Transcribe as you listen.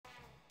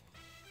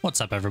What's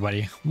up,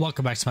 everybody?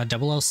 Welcome back to my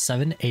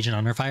 007 Agent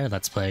Under Fire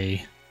Let's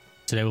Play.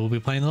 Today we'll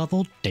be playing the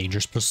level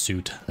Dangerous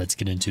Pursuit. Let's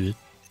get into it.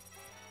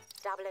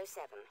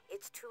 007,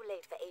 it's too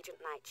late for Agent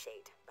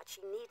Nightshade, but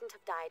she needn't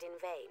have died in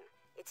vain.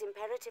 It's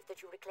imperative that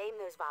you reclaim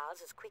those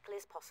vials as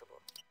quickly as possible.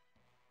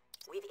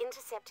 We've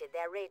intercepted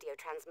their radio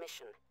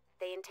transmission.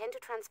 They intend to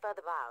transfer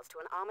the vials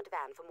to an armored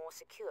van for more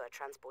secure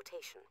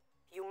transportation.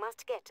 You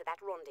must get to that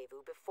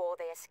rendezvous before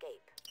they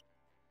escape.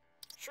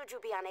 Should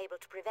you be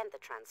unable to prevent the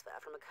transfer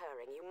from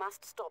occurring, you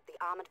must stop the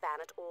armored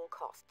van at all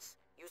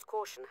costs. Use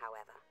caution,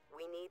 however.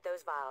 We need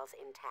those vials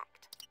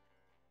intact.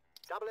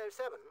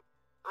 007,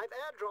 I've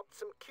airdropped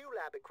some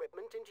Q-Lab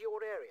equipment into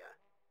your area.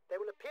 They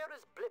will appear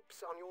as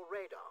blips on your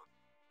radar.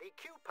 The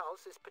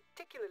Q-Pulse is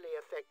particularly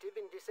effective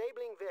in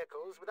disabling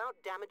vehicles without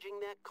damaging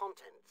their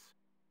contents.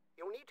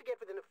 You'll need to get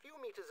within a few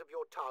meters of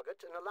your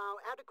target and allow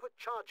adequate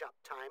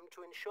charge-up time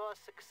to ensure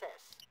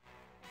success.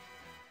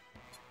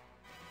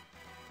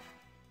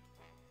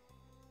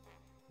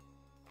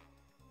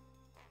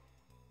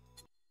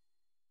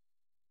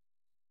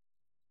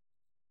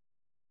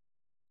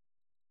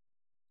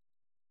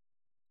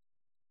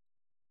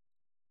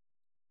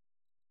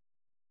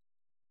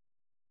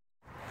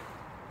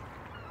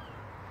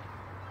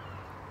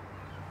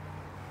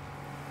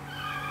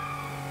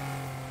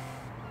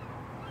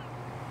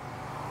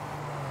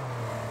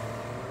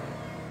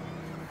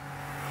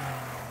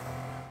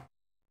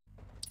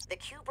 The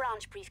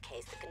Q-branch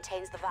briefcase that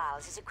contains the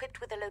vials is equipped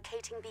with a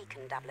locating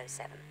beacon,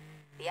 007.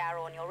 The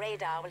arrow on your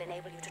radar will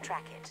enable you to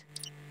track it.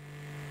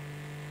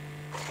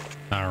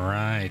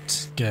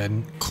 Alright,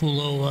 good. Cool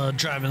little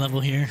driving level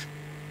here.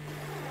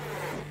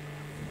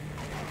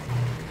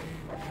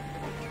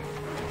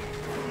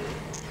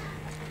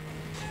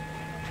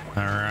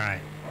 Alright,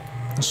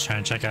 let's try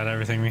and check out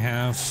everything we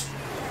have.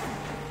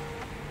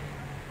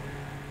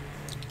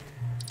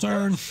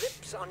 Turn.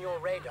 Blips on your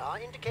radar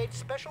indicate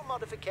special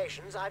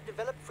modifications I've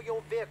developed for your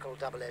vehicle,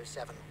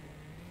 007.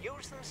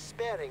 Use them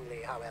sparingly,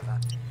 however.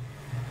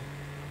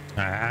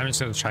 Alright, I'm just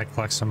gonna try to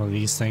collect some of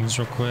these things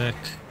real quick.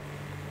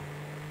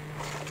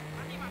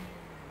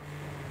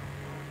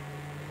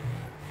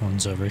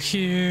 One's over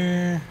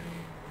here.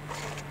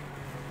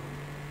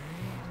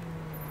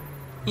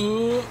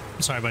 Oh,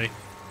 sorry, buddy.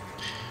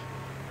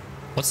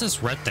 What's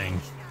this red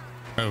thing?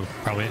 Oh,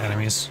 probably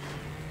enemies.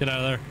 Get out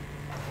of there.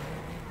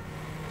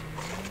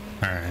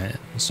 Alright,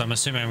 so I'm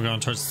assuming I'm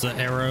going towards the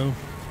arrow.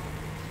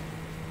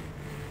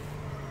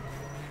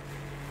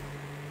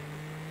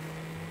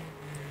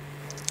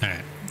 Alright,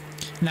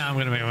 now I'm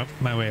gonna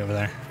make my way over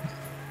there.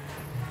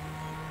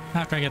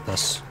 After I get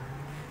this.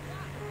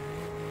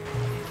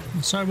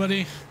 Sorry,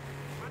 buddy.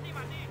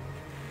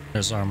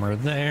 There's armor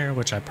there,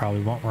 which I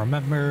probably won't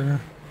remember.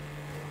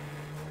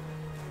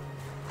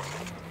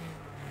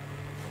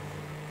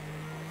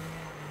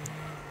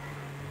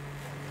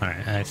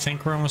 Alright, I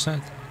think we're almost at...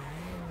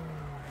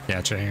 Yeah,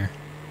 it's right here.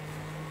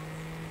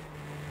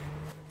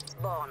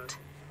 Bond,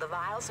 the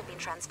vials have been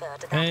transferred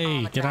to that Hey,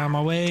 armored get van. out of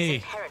my way.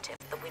 It's imperative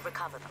that we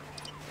recover them.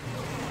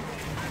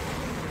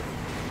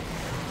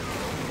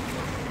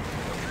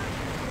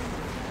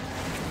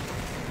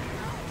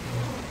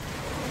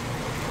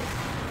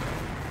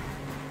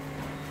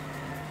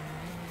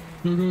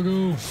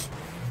 Go.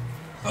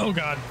 Oh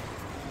god.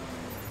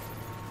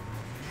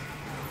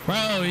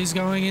 Bro, he's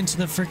going into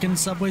the freaking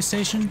subway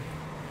station?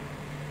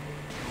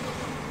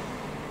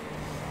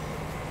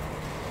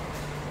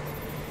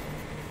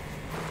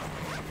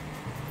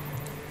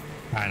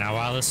 Alright, now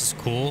while this is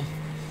cool,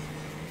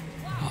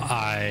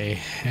 I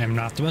am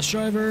not the best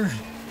driver.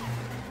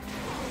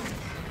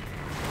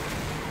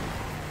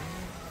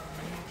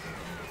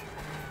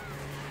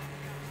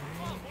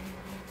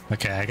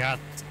 Okay, I got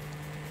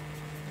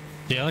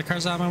the other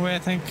cars out of my way, I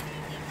think.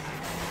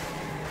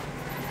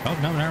 Oh,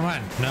 no, never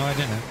mind. No, I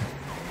didn't.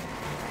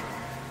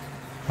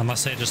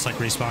 Unless they just like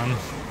respawn.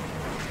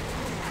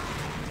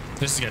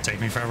 This is gonna take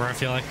me forever, I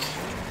feel like.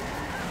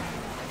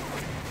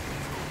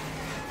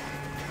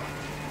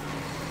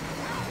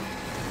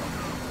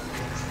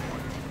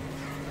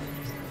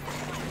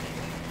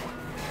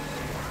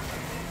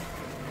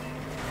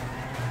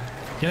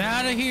 Get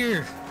out of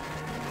here!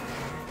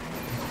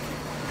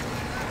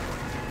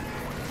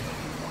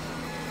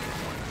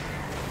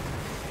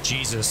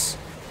 Jesus.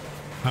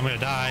 I'm gonna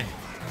die.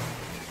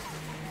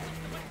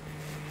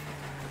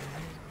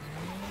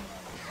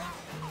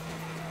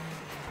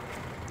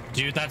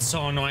 Dude, that's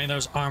so annoying.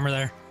 There's armor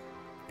there.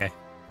 Okay.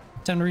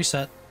 Time to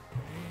reset.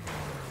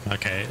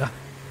 Okay.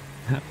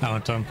 I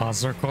went to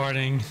unpause the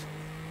recording.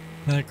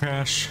 Then it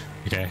crashed.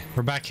 Okay,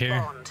 we're back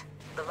here. Bond,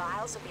 the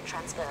vials have been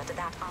transferred to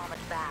that armored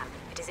van.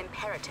 It is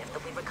imperative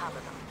that we recover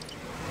them.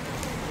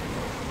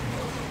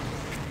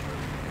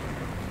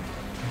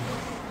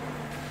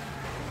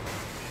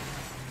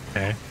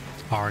 Okay.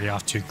 Already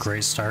off to a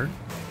great start.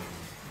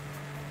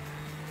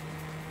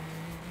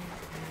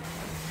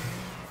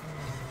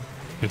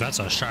 Dude, that's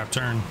a sharp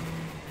turn.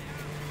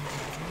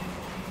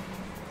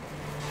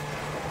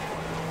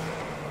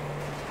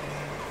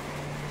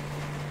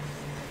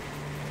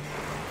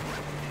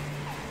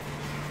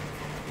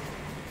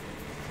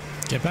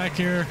 Get back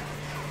here.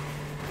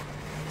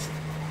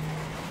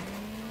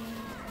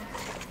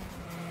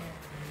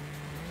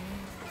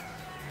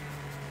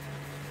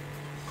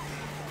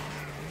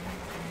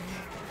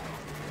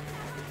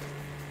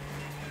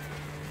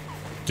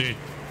 Dude,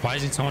 why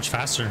is he so much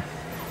faster?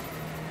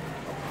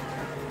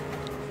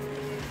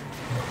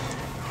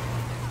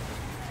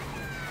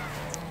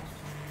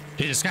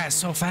 Dude, this guy is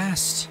so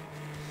fast.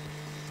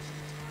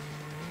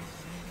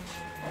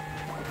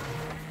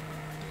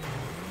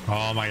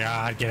 Oh my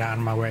god, get out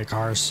of my way,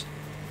 cars.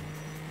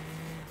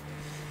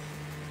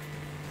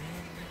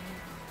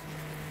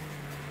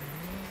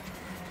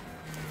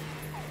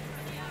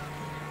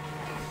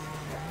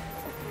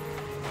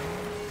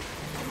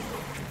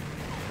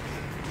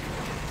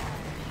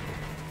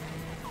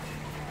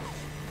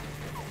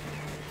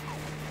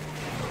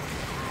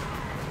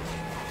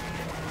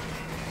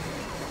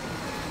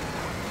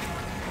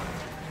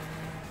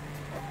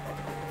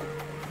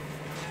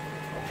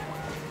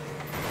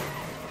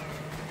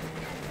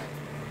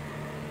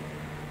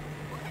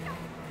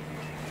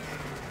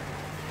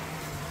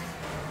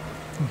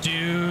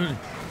 Dude,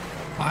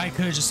 I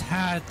could have just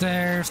had it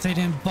there if they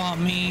didn't bump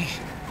me.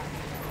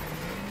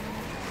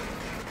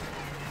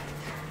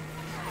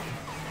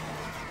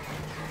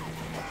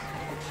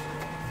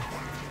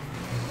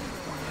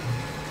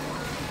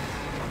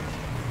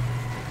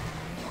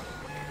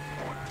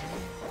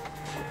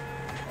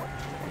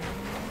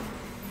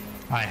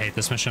 I hate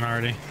this mission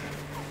already.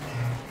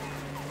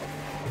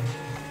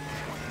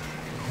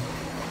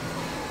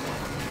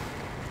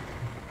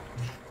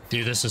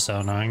 Dude, this is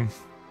so annoying.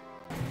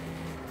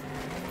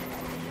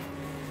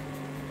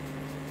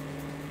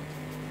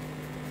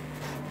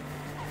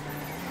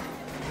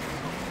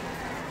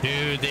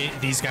 Dude,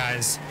 these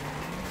guys,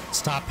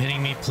 stop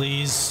hitting me,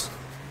 please.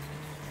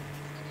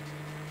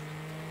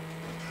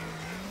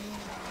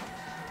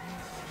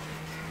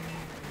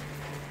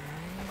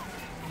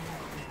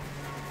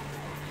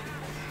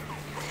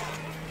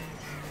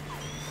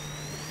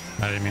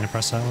 I didn't mean to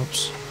press that,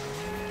 whoops.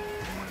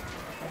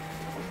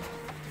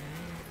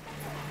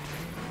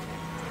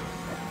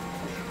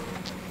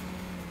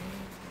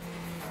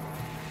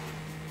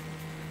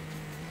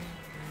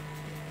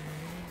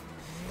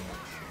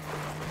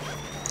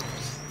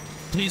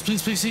 Please,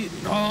 please, please see.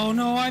 Oh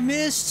no, I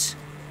missed.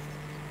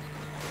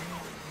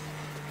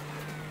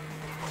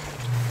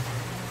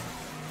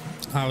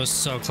 I was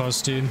so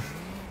close, dude.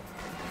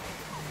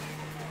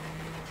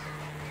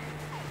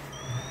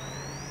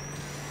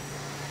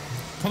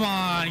 Come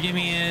on, give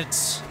me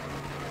it.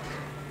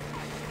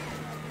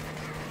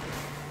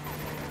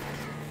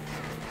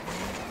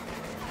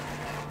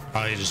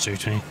 Oh, you just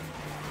juked me.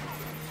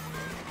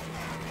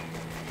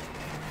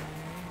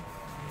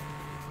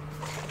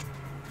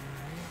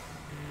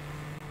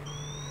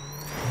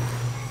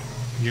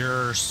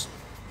 Yours.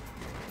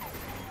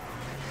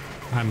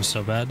 I'm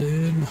so bad,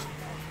 dude.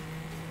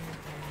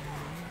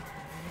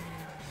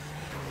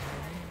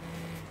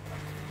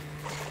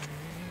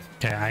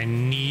 Okay, I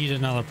need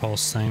another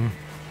pulse thing.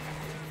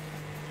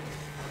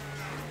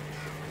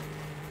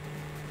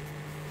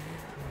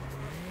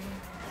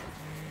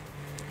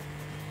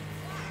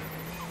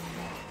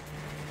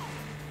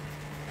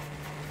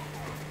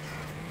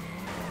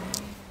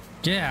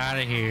 Get out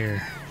of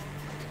here.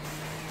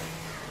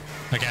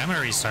 Okay, I'm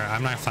gonna restart.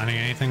 I'm not finding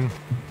anything.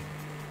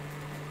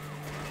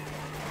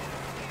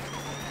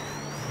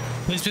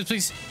 Please, please,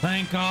 please.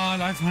 Thank God,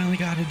 I finally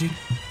got it, dude.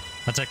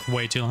 That took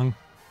way too long.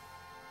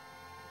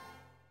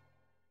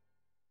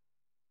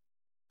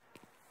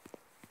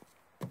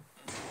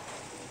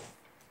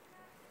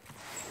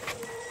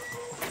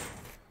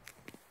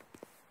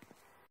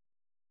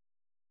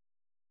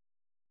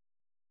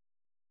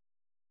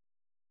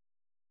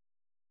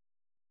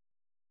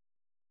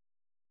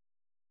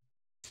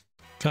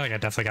 I feel like I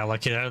definitely got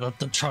lucky there.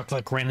 The truck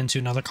like ran into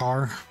another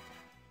car.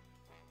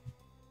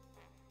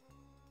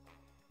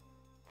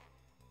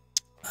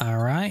 All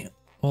right.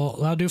 Well,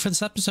 that'll do it for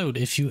this episode.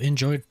 If you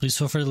enjoyed, please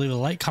feel free to leave a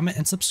like, comment,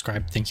 and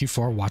subscribe. Thank you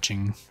for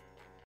watching.